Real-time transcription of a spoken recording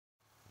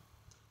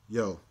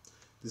Yo,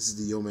 this is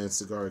the Yo Man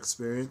Cigar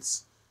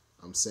Experience.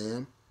 I'm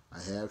Sam. I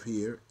have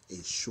here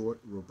a short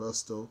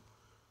robusto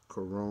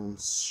Quorum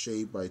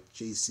shade by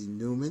JC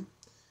Newman.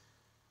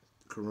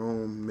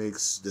 Quorum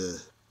makes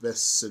the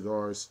best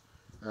cigars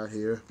out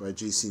here by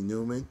JC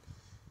Newman,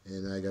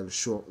 and I got a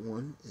short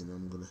one, and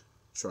I'm gonna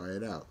try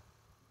it out.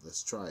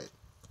 Let's try it.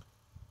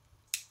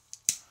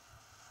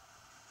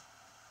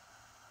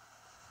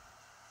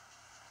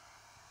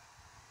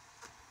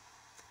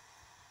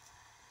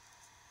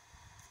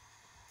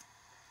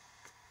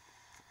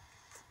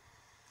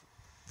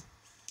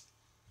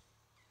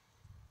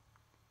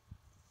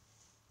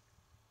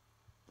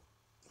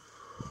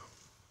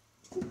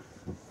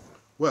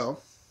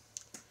 Well,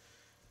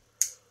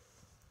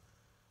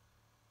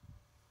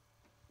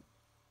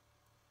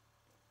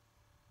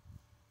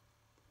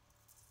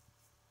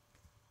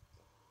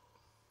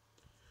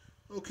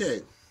 okay.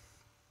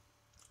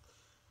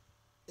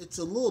 It's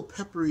a little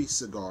peppery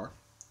cigar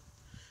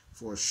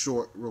for a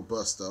short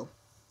robusto.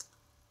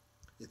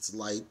 It's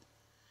light,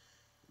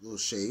 a little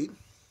shade.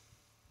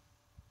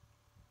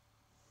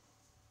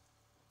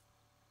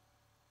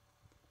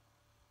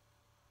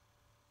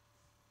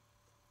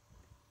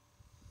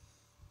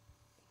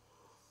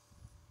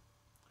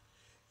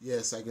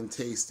 Yes, I can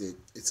taste it.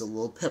 It's a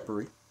little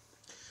peppery.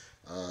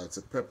 It's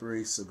a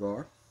peppery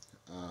cigar.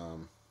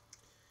 Um,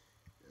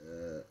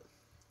 a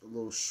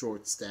little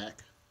short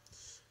stack.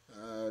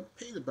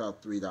 Paid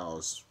about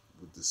 $3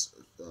 with this.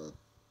 $2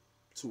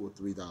 or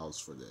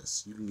 $3 for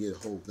this. You can get a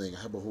whole thing.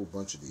 I have a whole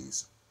bunch of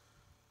these.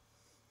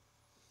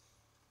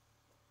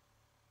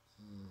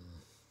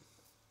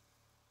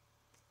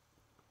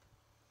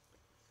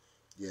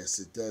 Yes,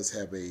 it does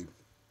have a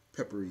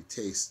peppery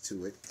taste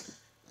to it.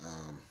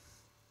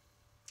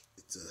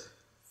 It's a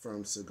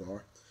firm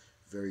cigar,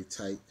 very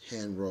tight,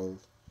 hand rolled,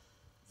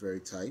 very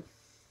tight.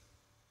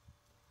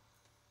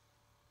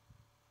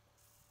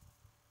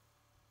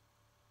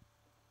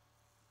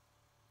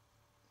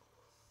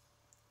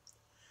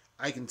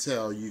 I can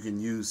tell you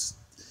can use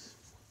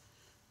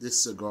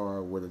this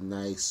cigar with a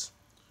nice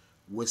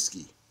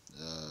whiskey,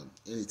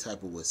 any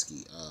type of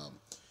whiskey.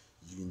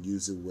 You can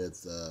use it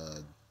with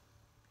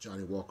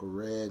Johnny Walker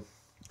Red.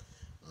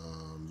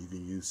 You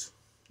can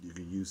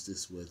use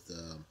this with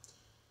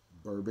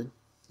bourbon,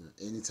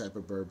 any type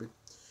of bourbon,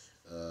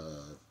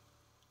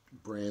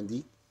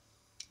 brandy,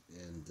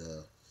 and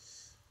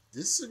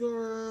this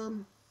cigar.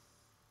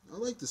 I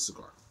like this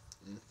cigar.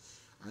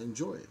 I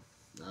enjoy it.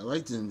 I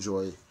like to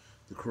enjoy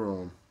the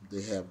Quorum.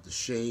 They have the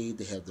shade,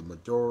 they have the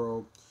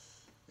Maduro,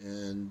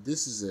 and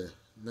this is a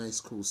nice,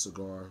 cool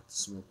cigar to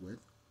smoke with.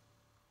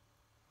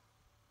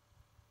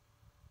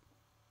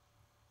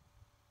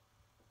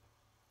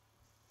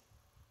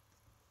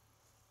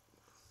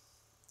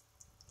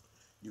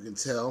 You can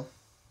tell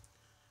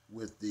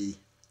with the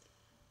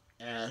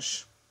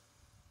ash,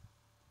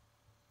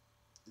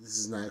 this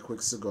is not a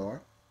quick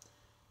cigar.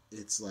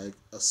 It's like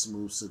a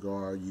smooth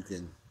cigar.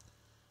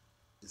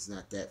 It's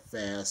not that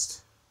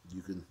fast.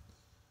 You can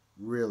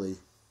really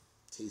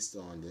taste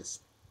on this.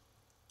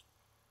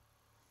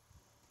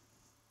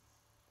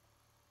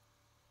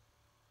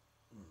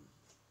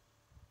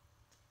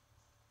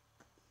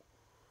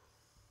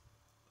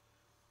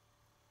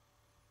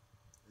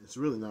 It's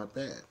really not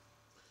bad.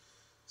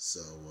 So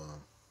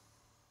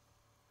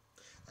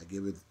I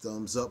give it a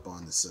thumbs up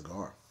on the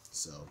cigar.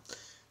 So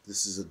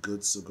this is a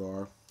good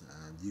cigar.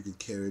 You can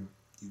carry,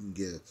 you can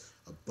get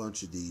a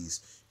bunch of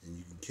these, and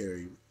you can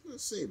carry,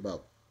 let's say,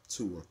 about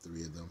 2 or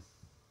 3 of them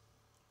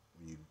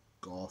when you're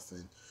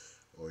golfing,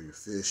 or you're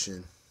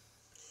fishing,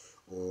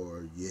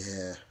 or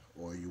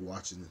or you're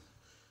watching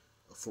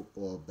a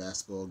football,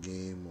 basketball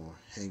game, or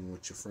hanging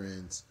with your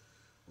friends,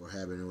 or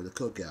having it with a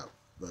cookout.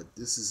 But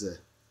this is a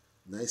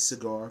nice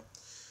cigar.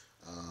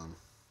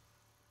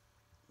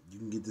 You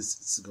can get this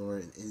cigar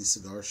in any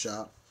cigar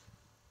shop.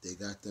 They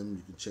got them.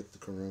 You can check the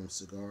Quorum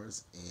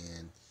cigars,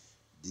 and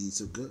these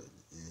are good.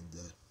 And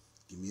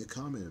give me a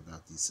comment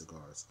about these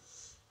cigars.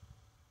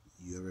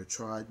 You ever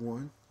tried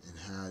one, and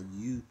how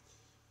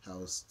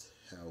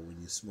when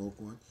you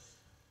smoke one,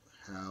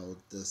 how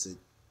does it,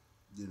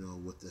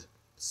 with the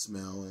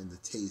smell and the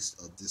taste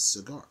of this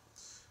cigar?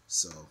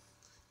 So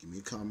give me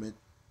a comment,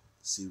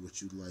 see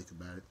what you like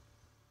about it,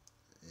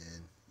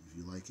 and if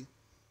you like it,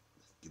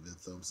 give it a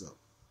thumbs up.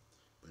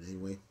 But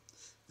anyway,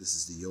 this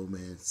is the Yo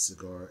Man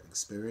Cigar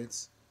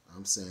Experience.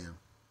 I'm Sam.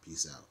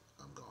 Peace out.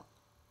 I'm gone.